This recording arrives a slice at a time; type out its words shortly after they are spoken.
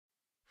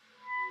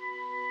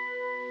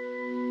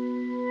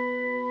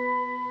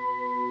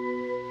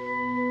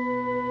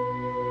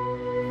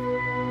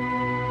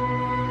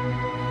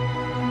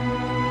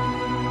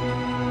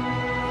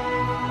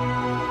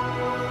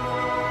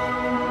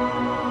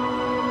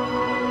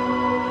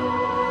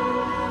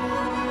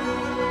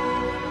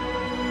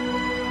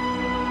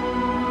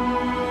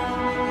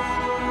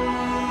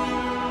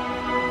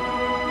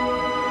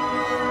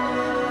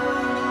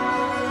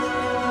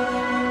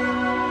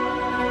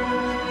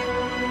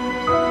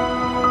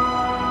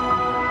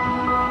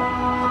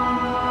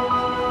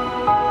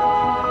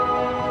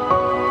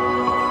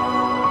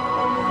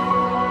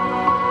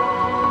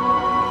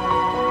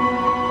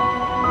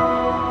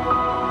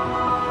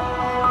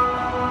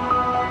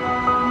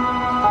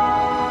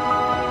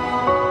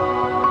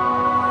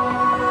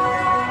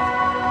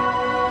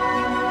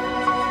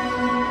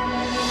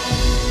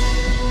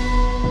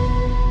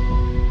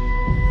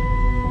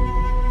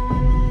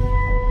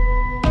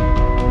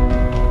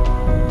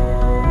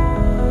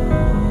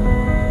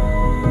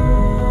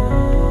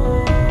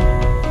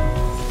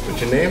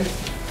name?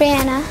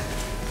 Brianna.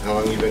 How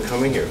long have you been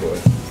coming here for?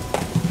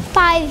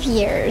 5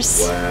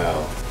 years.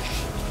 Wow.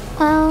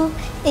 Well,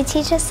 it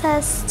teaches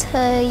us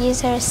to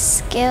use our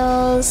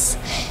skills.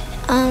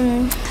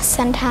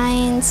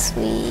 Sometimes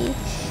we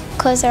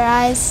close our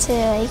eyes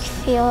to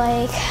feel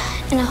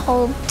in a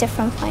whole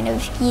different point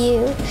of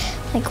view,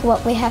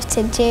 what we have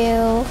to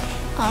do.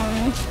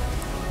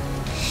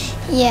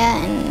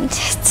 Yeah, and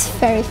it's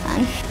very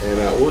fun. And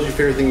what was your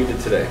favorite thing you did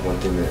today? One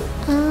thing that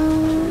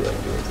you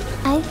like doing today?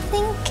 I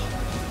think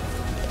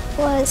it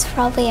was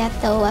probably at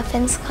the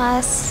weapons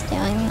class,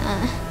 doing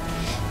the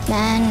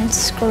men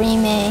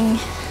screaming.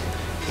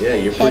 Yeah,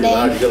 you're pretty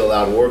loud. You got a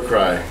loud war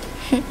cry.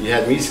 You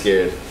had me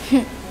scared.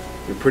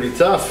 You're pretty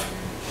tough.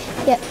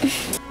 Yep.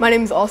 My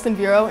name is Austin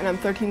Vero, and I'm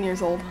 13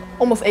 years old,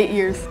 almost 8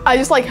 years. I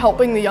just like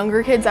helping the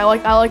younger kids. I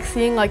like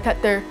seeing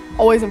that they're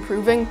always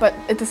improving, but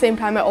at the same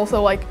time I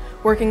also like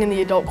working in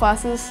the adult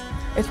classes.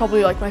 It's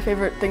probably my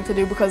favorite thing to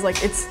do because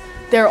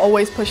they're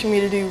always pushing me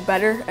to do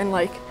better, and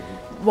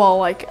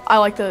while I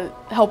like to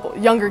help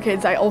younger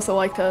kids, I also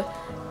like to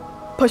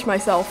push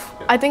myself.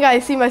 I think I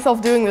see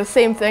myself doing the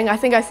same thing. I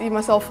think I see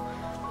myself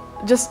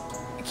just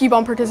keep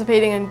on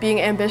participating and being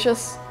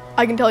ambitious.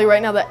 I can tell you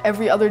right now that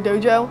every other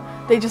dojo,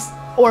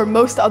 or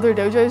most other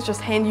dojos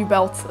just hand you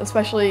belts,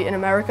 especially in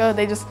America.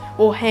 They just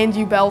will hand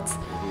you belts,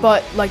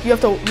 but you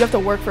have to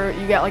work for it.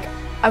 You get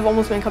I've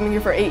almost been coming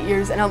here for 8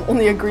 years and I'm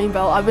only a green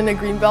belt. I've been a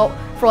green belt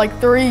for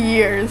 3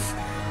 years.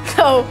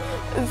 So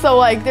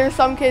there's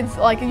some kids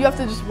you have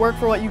to just work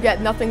for what you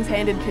get. Nothing's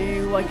handed to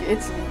you.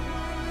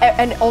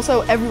 And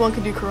also everyone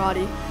can do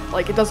karate.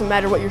 It doesn't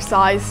matter what your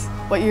size,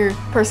 what your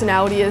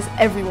personality is,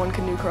 everyone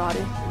can do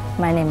karate.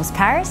 My name is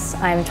Paris.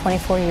 I'm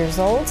 24 years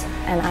old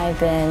and I've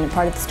been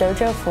part of this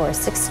dojo for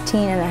 16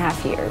 and a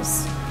half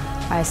years.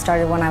 I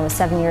started when I was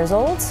 7 years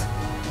old.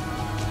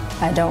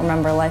 I don't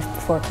remember life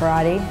before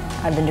karate.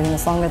 I've been doing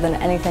this longer than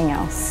anything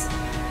else.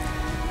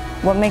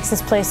 What makes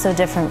this place so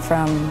different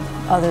from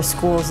other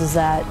schools is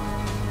that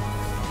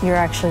you're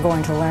actually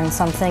going to learn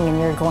something and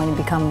you're going to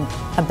become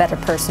a better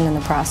person in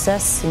the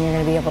process, and you're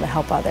going to be able to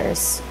help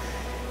others.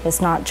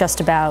 It's not just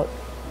about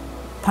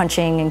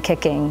punching and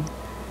kicking.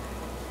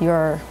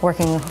 You're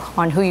working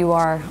on who you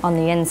are on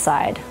the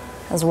inside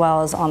as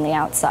well as on the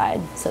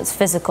outside. So it's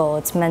physical,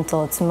 it's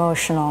mental, it's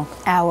emotional.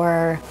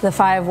 The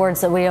 5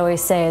 words that we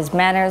always say is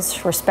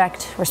manners,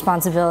 respect,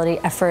 responsibility,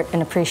 effort,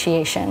 and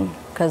appreciation.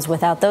 Because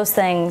without those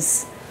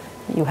things,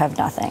 you have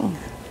nothing.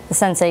 The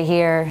sensei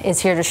here is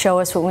here to show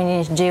us what we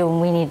need to do,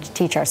 and we need to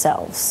teach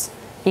ourselves.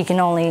 He can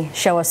only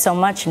show us so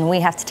much, and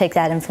we have to take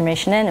that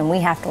information in, and we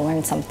have to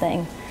learn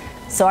something.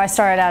 So I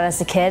started out as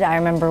a kid. I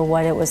remember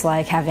what it was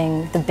like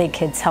having the big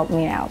kids help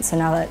me out. So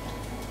now that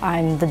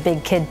I'm the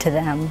big kid to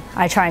them,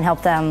 I try and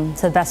help them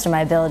to the best of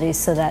my abilities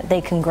so that they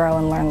can grow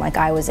and learn like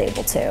I was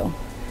able to.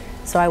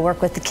 So I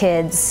work with the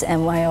kids,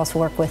 and I also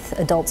work with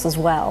adults as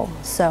well.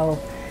 So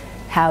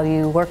how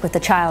you work with a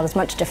child is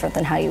much different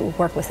than how you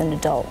work with an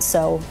adult.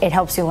 So it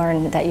helps you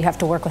learn that you have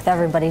to work with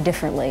everybody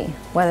differently,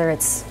 whether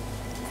it's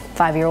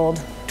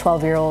 5-year-old,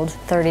 12-year-old,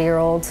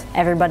 30-year-old.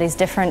 Everybody's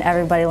different,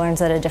 everybody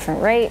learns at a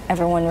different rate,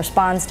 everyone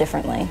responds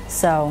differently.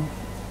 So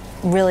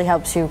it really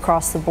helps you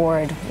across the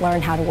board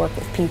learn how to work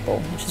with people,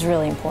 which is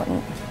really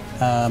important.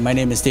 My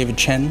name is David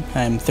Chen.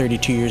 I'm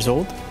 32 years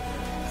old.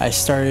 I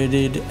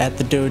started at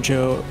the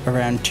dojo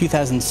around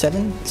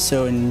 2007,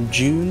 so in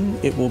June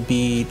it will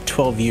be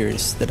 12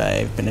 years that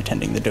I've been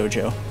attending the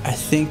dojo. I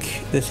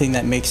think the thing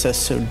that makes us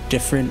so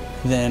different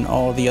than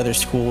all the other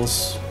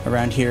schools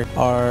around here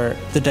are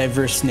the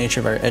diverse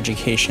nature of our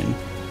education.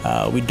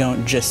 We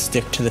don't just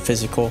stick to the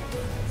physical.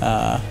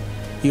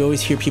 You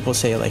always hear people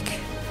say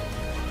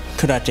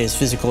karate is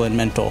physical and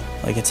mental,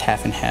 it's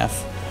half and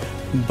half.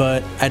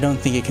 But I don't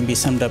think it can be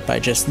summed up by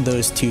just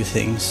those 2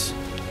 things.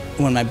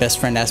 When my best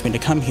friend asked me to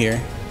come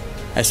here,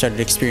 I started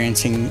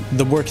experiencing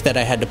the work that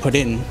I had to put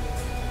in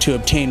to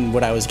obtain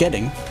what I was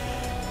getting,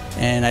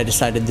 and I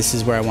decided this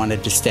is where I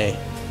wanted to stay.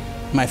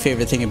 My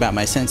favorite thing about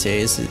my sensei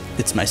is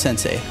it's my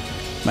sensei.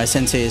 My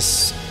sensei is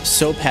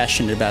so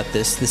passionate about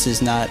this. This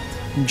is not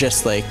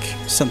just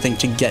something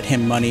to get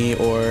him money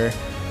or,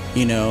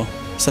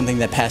 something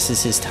that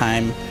passes his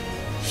time.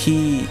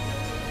 He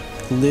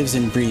lives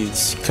and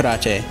breathes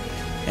karate,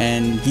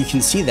 and you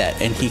can see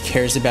that, and he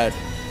cares about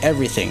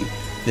everything.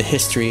 The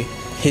history,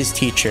 his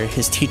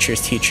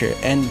teacher's teacher,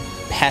 and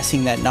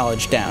passing that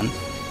knowledge down.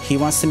 He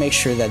wants to make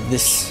sure that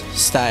this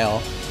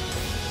style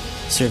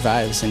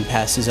survives and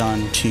passes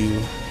on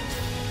to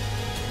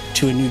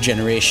a new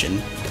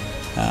generation,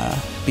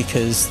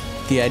 because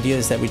the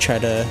ideas that we try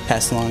to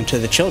pass along to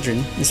the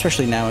children,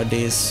 especially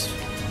nowadays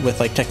with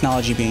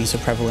technology being so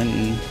prevalent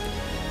and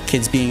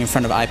kids being in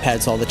front of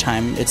iPads all the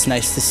time, it's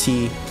nice to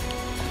see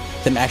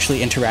them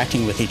actually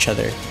interacting with each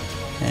other.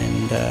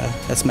 And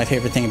that's my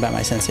favorite thing about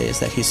my sensei, is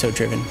that he's so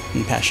driven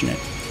and passionate.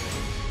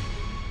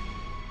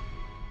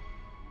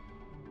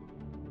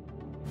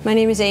 My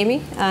name is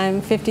Amy. I'm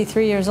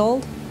 53 years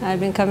old. I've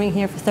been coming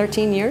here for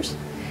 13 years.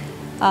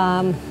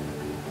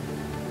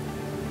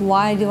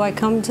 Why do I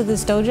come to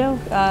this dojo?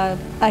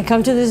 I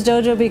come to this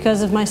dojo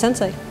because of my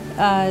sensei.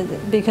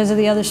 because of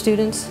the other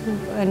students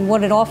and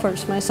what it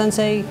offers. My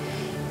sensei,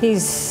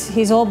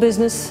 he's all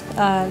business,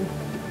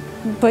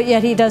 but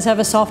yet he does have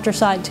a softer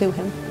side to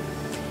him.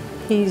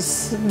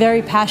 He's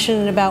very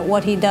passionate about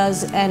what he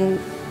does and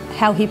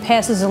how he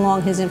passes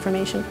along his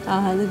information.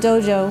 The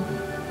dojo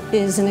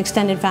is an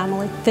extended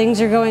family.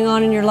 Things are going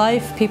on in your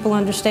life, people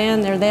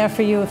understand, they're there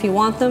for you if you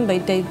want them,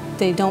 but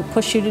they don't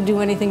push you to do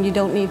anything you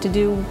don't need to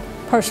do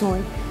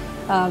personally.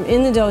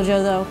 In the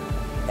dojo though,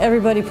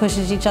 everybody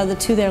pushes each other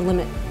to their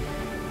limit,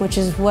 which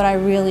is what I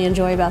really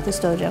enjoy about this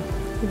dojo.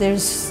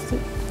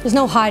 There's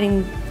no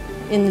hiding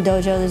in the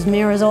dojo, there's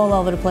mirrors all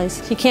over the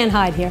place. You can't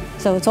hide here,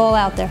 so it's all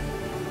out there.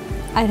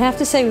 I'd have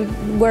to say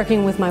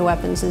working with my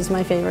weapons is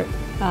my favorite.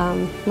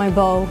 My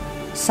bow,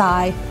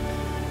 sai,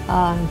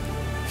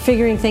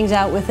 figuring things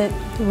out with it,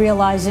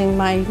 realizing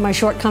my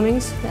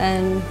shortcomings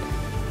and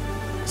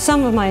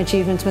some of my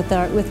achievements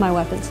with my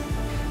weapons.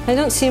 I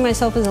don't see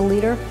myself as a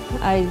leader.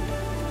 I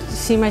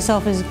see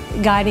myself as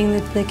guiding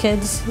the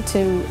kids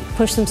to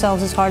push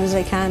themselves as hard as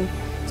they can,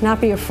 to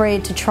not be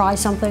afraid to try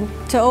something,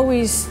 to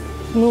always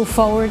move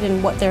forward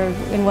in what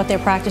they're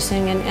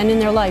practicing and in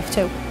their life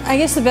too. I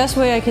guess the best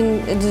way I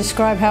can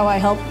describe how I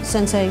help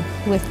sensei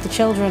with the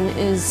children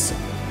is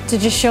to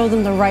just show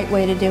them the right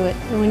way to do it.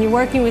 And when you're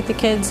working with the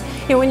kids,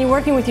 when you're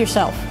working with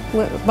yourself,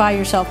 by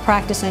yourself,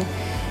 practicing,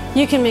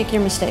 you can make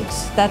your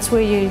mistakes. That's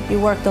where you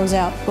work those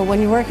out. But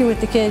when you're working with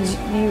the kids,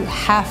 you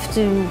have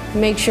to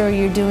make sure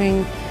you're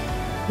doing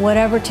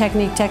whatever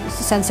technique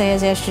sensei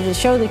has asked you to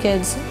show the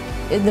kids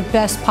in the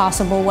best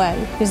possible way,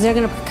 because they're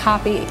going to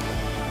copy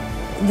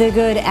the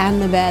good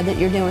and the bad that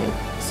you're doing.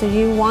 So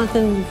you want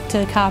them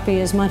to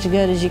copy as much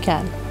good as you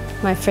can.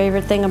 My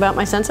favorite thing about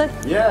my sensei?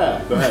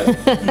 Yeah, go ahead.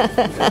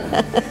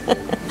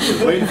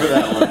 Just waiting for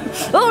that one.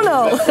 Oh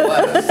no!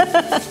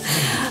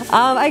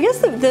 I guess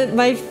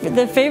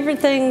the favorite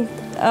thing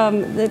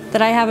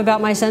that I have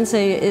about my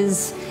sensei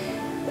is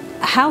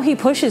how he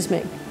pushes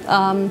me.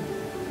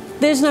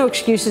 There's no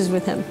excuses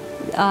with him,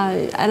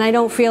 and I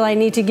don't feel I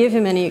need to give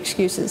him any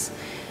excuses.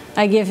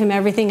 I give him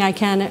everything I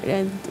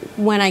can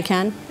when I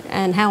can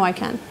and how I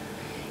can.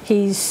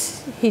 He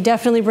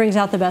definitely brings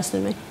out the best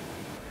in me.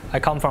 I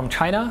come from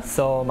China,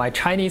 so my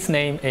Chinese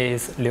name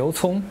is Liu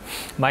Cong.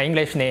 My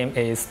English name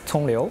is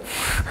Cong Liu.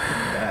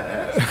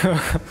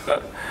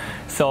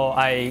 So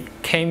I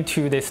came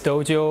to this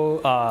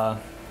dojo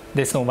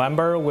this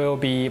November will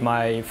be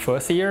my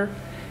first year,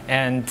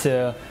 and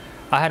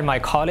I had my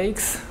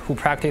colleagues who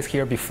practiced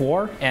here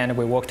before, and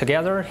we worked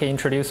together. He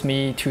introduced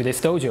me to this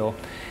dojo,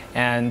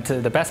 and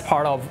the best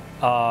part of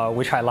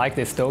which I like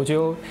this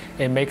dojo,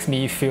 it makes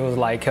me feel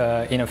like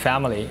in a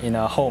family, in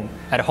a home,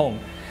 at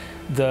home.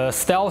 The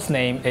style's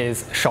name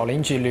is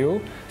Shaolin Ji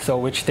Liu, so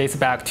which dates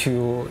back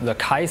to the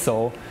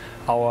Kaiso,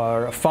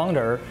 our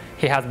founder.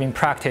 He has been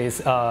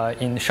practiced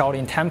in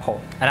Shaolin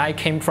Temple, and I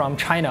came from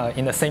China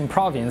in the same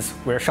province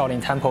where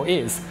Shaolin Temple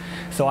is.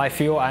 So I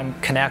feel I'm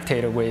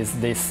connected with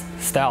these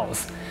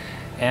styles.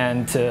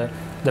 And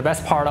the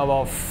best part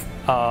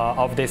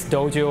of this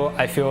dojo,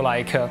 I feel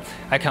like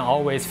I can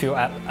always feel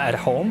at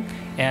home,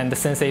 and the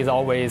sensei is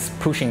always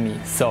pushing me.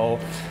 So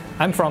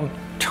I'm from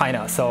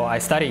China, so I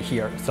study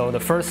here. So the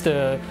first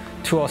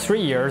 2 or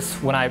 3 years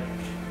when I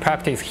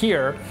practice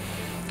here,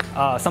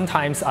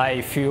 sometimes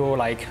I feel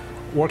like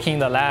working in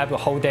the lab the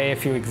whole day, I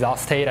feel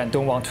exhausted and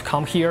don't want to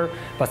come here.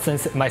 But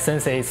since my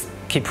senseis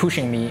keep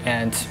pushing me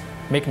and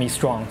make me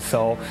strong,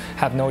 so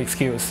have no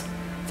excuse.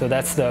 So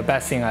that's the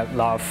best thing I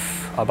love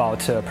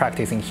about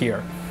practicing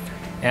here.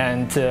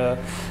 And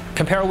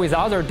compared with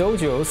other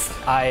dojos,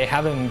 I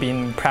haven't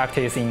been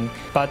practicing,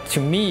 but to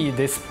me,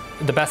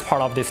 the best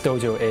part of this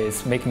dojo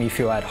is make me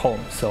feel at home.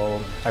 So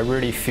I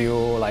really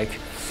feel like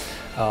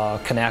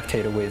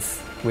connected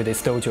with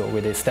this dojo,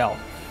 with this style.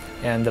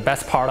 And the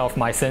best part of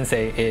my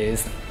sensei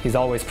is he's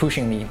always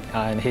pushing me,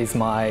 and he's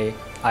my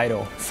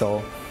idol.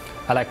 So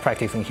I like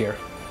practicing here.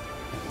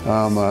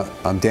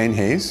 I'm Dan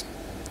Hayes,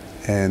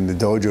 and the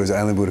dojo is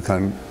Island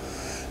Budokan,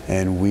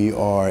 and we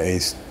are a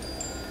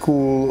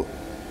school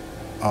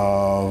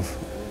of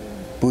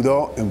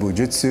Budo and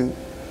Bujutsu.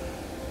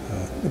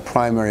 The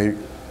primary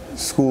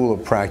school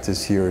of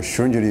practice here is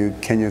Shunjiryu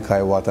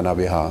Kenyokai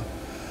Watanabe-ha.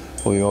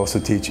 We also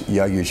teach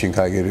Yagyu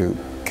Shinkai-gyu,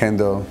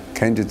 Kendo,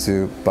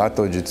 Kenjutsu,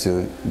 Bato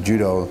Jutsu,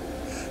 Judo,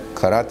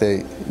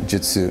 Karate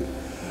Jutsu,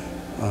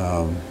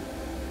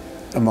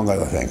 among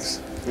other things.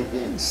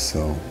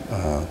 So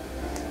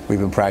I've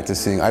been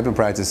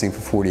practicing for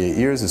 48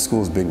 years. The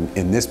school's been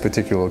in this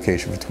particular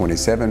location for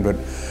 27, but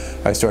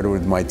I started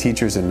with my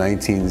teachers in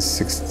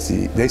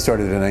 1960. They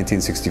started in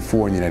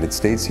 1964 in the United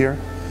States here,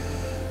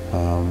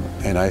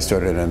 and I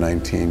started in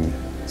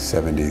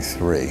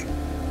 1973.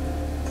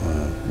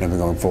 And I've been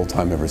going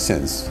full-time ever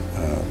since.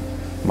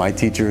 My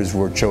teachers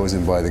were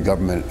chosen by the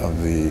government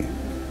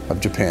of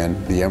Japan,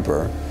 the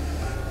emperor,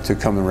 to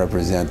come and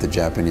represent the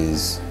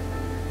Japanese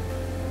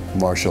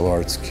martial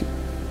arts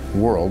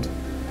world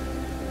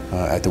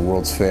at the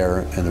World's Fair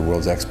and the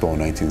World's Expo in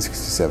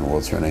 1967,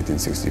 World's Fair in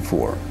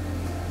 1964.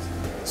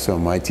 So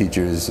my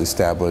teachers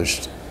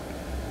established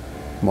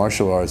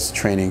martial arts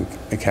training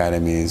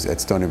academies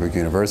at Stony Brook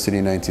University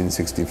in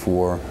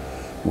 1964,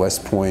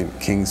 West Point,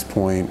 Kings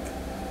Point,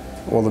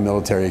 all the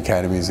military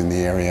academies in the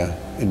area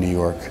in New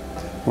York.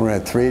 We're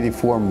at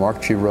 384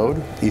 Mark Tree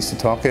Road, east of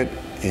Talcott,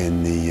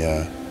 in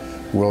the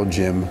World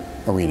Gym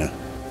Arena.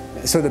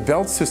 So the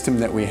belt system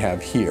that we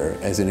have here,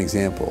 as an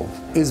example,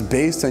 is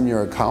based on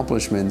your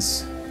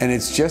accomplishments, and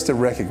it's just a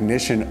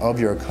recognition of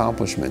your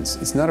accomplishments.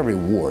 It's not a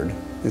reward,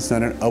 it's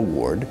not an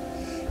award.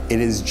 It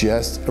is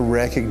just a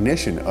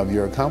recognition of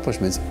your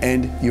accomplishments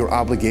and your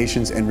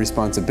obligations and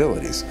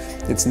responsibilities.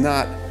 It's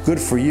not good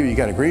for you, you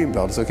got a green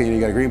belt, it's okay, you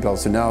got a green belt,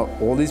 so now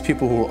all these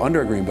people who are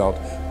under a green belt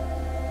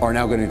are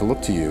now going to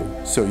look to you,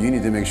 so you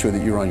need to make sure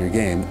that you're on your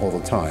game all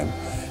the time,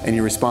 and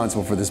you're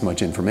responsible for this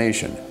much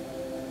information,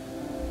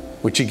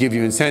 which should give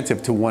you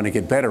incentive to want to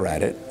get better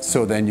at it,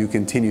 so then you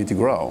continue to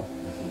grow.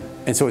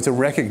 And so it's a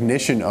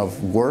recognition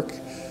of work,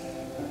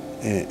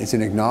 it's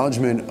an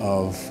acknowledgement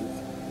of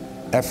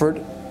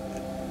effort,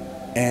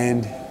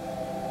 and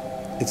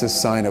it's a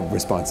sign of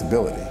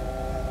responsibility.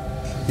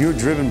 You're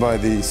driven by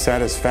the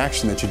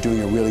satisfaction that you're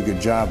doing a really good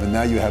job, and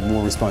now you have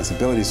more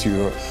responsibility, so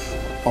you're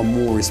a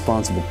more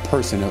responsible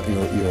person,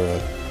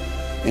 you're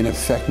in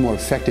effect more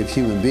effective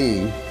human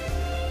being,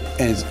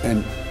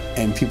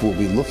 and people will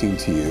be looking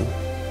to you.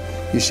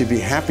 You should be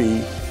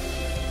happy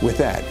with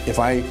that. If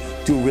I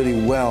do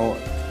really well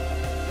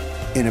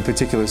in a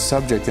particular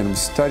subject that I'm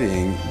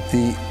studying,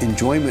 the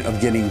enjoyment of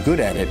getting good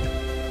at it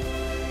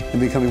and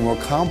becoming more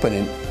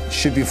competent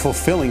should be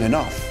fulfilling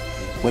enough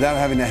without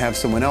having to have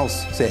someone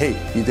else say, hey,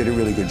 you did a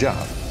really good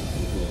job.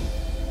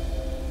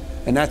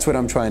 And that's what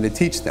I'm trying to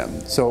teach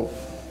them. So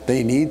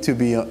they need to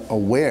be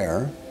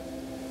aware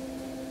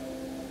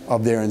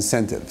of their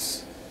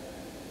incentives.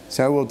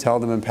 So I will tell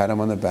them and pat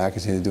them on the back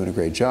and say they're doing a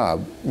great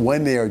job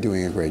when they are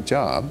doing a great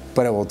job,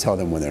 but I will tell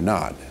them when they're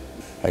not.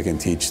 I can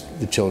teach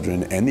the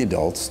children and the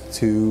adults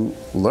to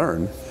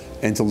learn,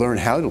 and to learn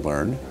how to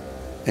learn,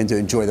 and to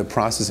enjoy the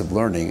process of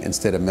learning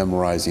instead of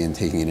memorizing and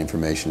taking in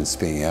information and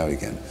spitting out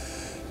again.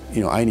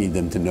 You know, I need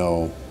them to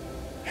know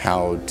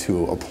how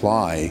to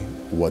apply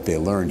what they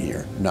learn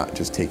here, not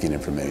just taking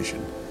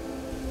information.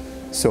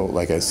 So,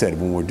 like I said,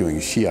 when we're doing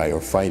shiai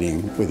or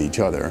fighting with each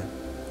other,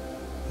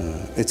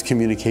 it's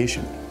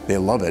communication. They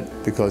love it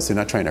because they're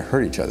not trying to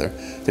hurt each other,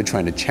 they're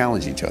trying to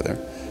challenge each other.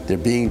 They're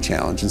being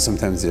challenged, and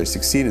sometimes they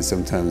succeed and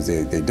sometimes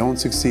they don't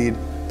succeed,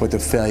 but the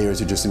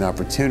failures are just an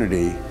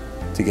opportunity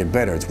to get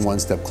better. It's one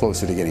step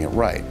closer to getting it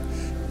right.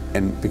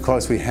 And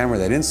because we hammer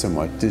that in so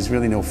much, there's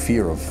really no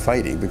fear of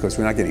fighting because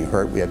we're not getting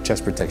hurt. We have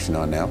chest protection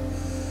on now,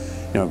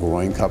 you know,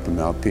 groin cup and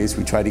mouthpiece.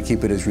 We try to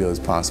keep it as real as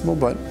possible,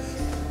 but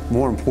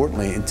more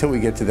importantly, until we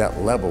get to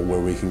that level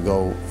where we can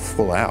go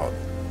full out,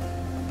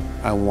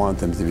 I want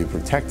them to be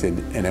protected,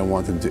 and I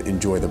want them to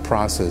enjoy the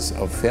process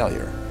of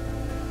failure.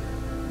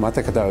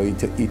 Matakata o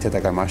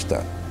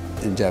itatakamashita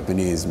in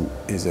Japanese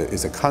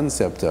is a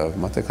concept of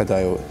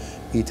matakata o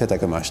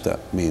itatakamashita,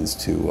 means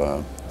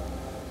to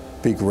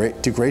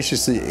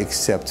graciously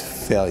accept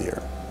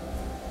failure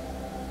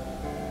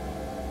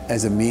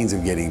as a means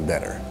of getting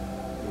better.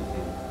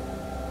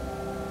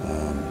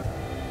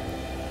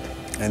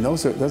 And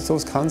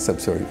those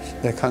concepts are,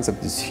 that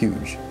concept is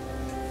huge.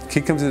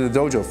 Kid comes into the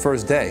dojo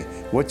first day.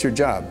 What's your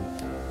job?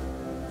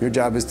 Your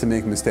job is to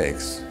make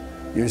mistakes.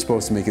 You're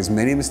supposed to make as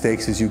many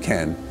mistakes as you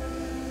can,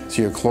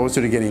 so you're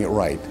closer to getting it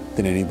right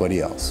than anybody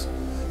else.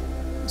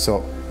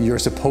 So you're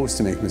supposed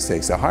to make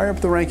mistakes. The higher up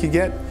the rank you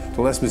get,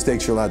 the less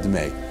mistakes you're allowed to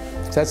make.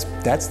 So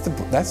that's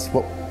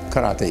what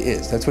karate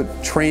is. That's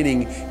what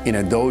training in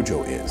a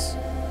dojo is.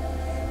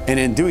 And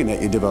in doing that,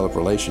 you develop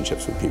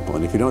relationships with people.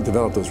 And if you don't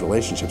develop those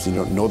relationships, you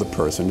don't know the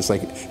person. It's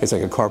like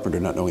a carpenter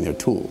not knowing their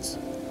tools.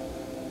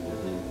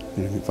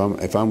 You know,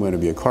 if I'm going to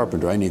be a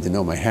carpenter, I need to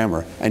know my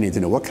hammer. I need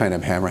to know what kind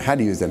of hammer, how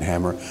to use that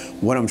hammer,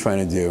 what I'm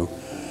trying to do.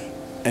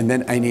 And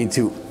then I need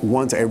to,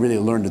 once I really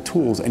learn the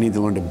tools, I need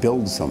to learn to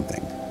build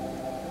something.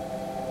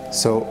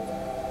 So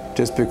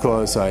just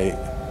because I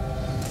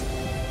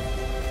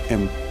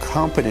am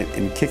competent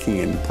in kicking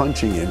and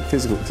punching and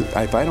physical,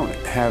 if I don't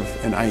have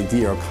an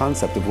idea or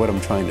concept of what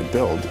I'm trying to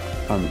build,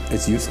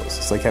 it's useless.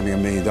 It's like having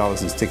 $1 million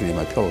and sticking it in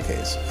my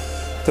pillowcase.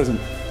 It doesn't.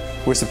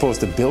 We're supposed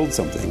to build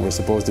something. We're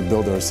supposed to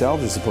build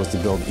ourselves. We're supposed to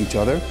build each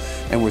other,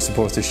 and we're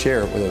supposed to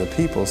share it with other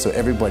people so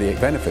everybody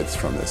benefits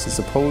from this, as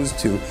opposed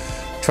to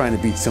trying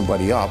to beat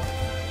somebody up,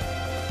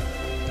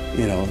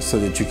 you know, so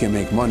that you can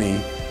make money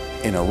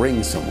in a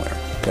ring somewhere.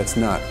 That's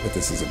not what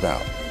this is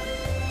about.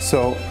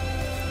 So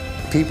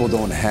people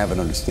don't have an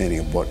understanding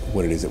of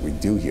what it is that we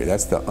do here.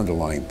 That's the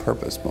underlying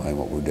purpose behind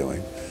what we're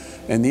doing.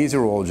 And these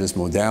are all just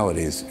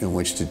modalities in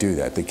which to do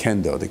that. The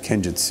kendo, the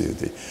kenjutsu,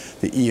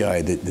 the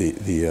iai,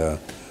 the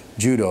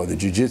judo, the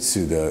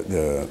jiu-jitsu,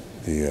 the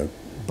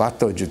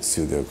bato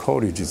jutsu, the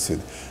kori jutsu,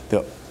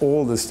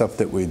 all the stuff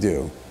that we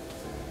do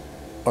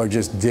are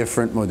just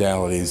different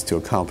modalities to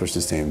accomplish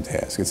the same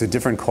task. It's a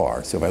different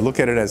car. So if I look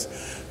at it as,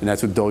 and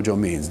that's what dojo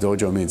means.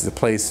 Dojo means the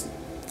place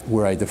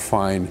where I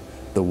define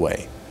the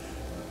way.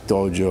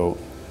 Dojo,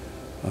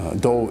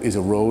 do is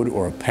a road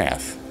or a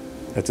path.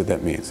 That's what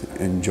that means.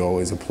 And Jo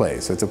is a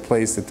place. So it's a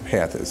place that the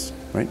path is,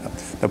 right?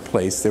 The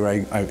place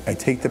where I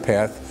take the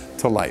path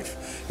to life.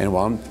 And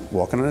while I'm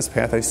walking on this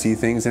path, I see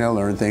things and I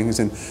learn things.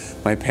 And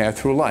my path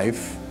through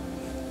life,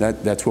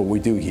 that's what we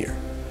do here.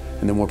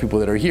 And the more people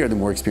that are here, the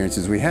more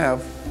experiences we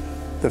have,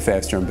 the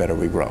faster and better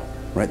we grow,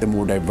 right? The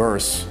more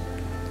diverse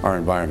our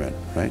environment,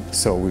 right?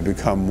 So we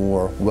become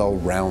more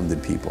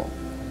well-rounded people.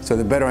 So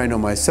the better I know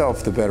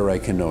myself, the better I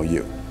can know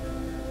you.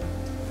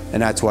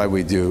 And that's why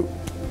we do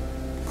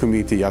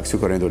kumite,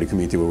 Yakusuko Rendori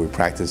kumite, where we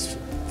practice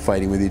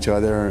fighting with each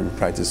other and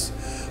practice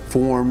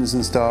forms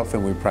and stuff,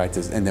 and we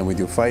practice, and then we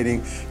do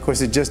fighting. Of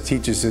course, it just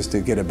teaches us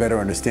to get a better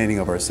understanding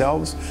of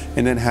ourselves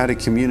and then how to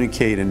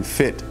communicate and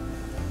fit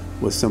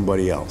with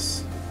somebody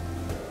else.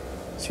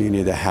 So you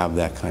need to have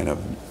that kind of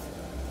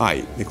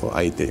ai, they call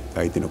aite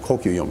no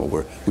kokyu yomo,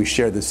 where we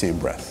share the same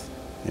breath.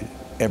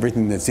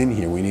 Everything that's in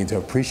here, we need to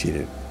appreciate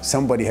it.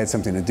 Somebody had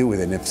something to do with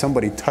it, and if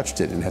somebody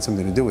touched it and had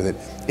something to do with it,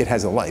 it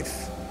has a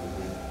life.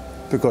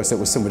 Because that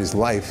was somebody's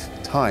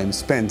lifetime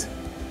spent,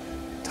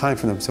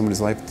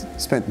 somebody's life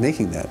spent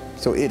making that.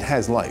 So it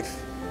has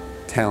life.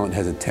 Talent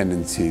has a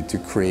tendency to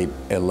create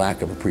a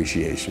lack of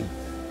appreciation.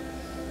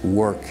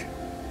 Work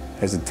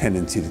has a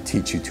tendency to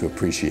teach you to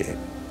appreciate.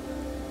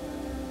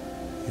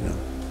 You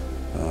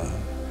know,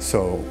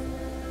 so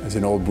as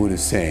an old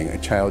Buddhist saying, a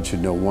child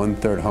should know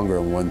 1/3 hunger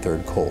and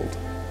 1/3 cold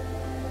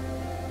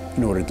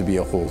in order to be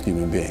a whole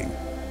human being.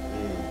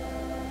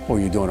 Or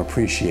you don't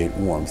appreciate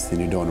warmth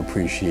and you don't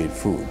appreciate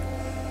food.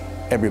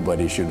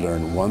 Everybody should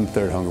learn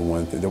 1/3 hunger,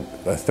 1/3,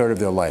 a third of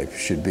their life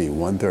should be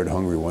 1/3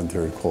 hungry,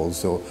 1/3 cold,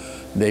 so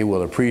they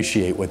will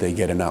appreciate what they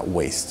get and not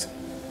waste.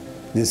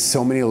 There's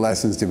so many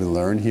lessons to be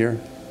learned here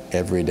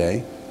every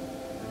day.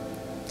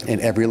 And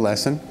every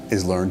lesson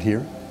is learned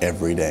here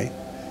every day.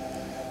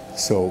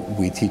 So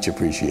we teach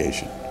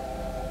appreciation,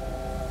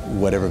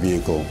 whatever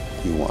vehicle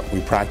you want.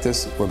 We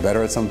practice, we're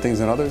better at some things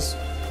than others.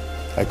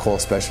 I call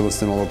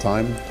specialists in all the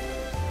time,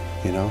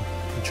 you know.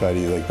 I try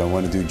to, like, if I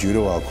want to do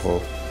judo, I'll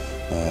call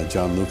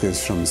John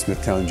Lucas from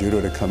Smithtown Judo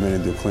to come in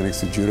and do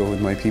clinics of judo with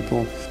my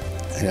people.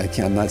 And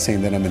I'm not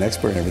saying that I'm an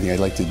expert in everything. I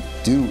like to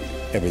do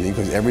everything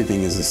because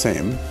everything is the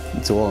same.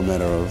 It's all a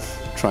matter of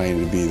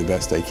trying to be the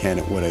best I can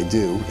at what I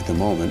do at the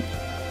moment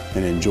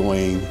and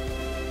enjoying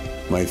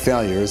my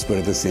failures, but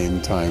at the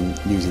same time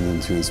using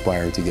them to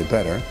inspire to get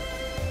better.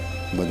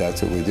 But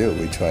that's what we do.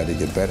 We try to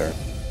get better.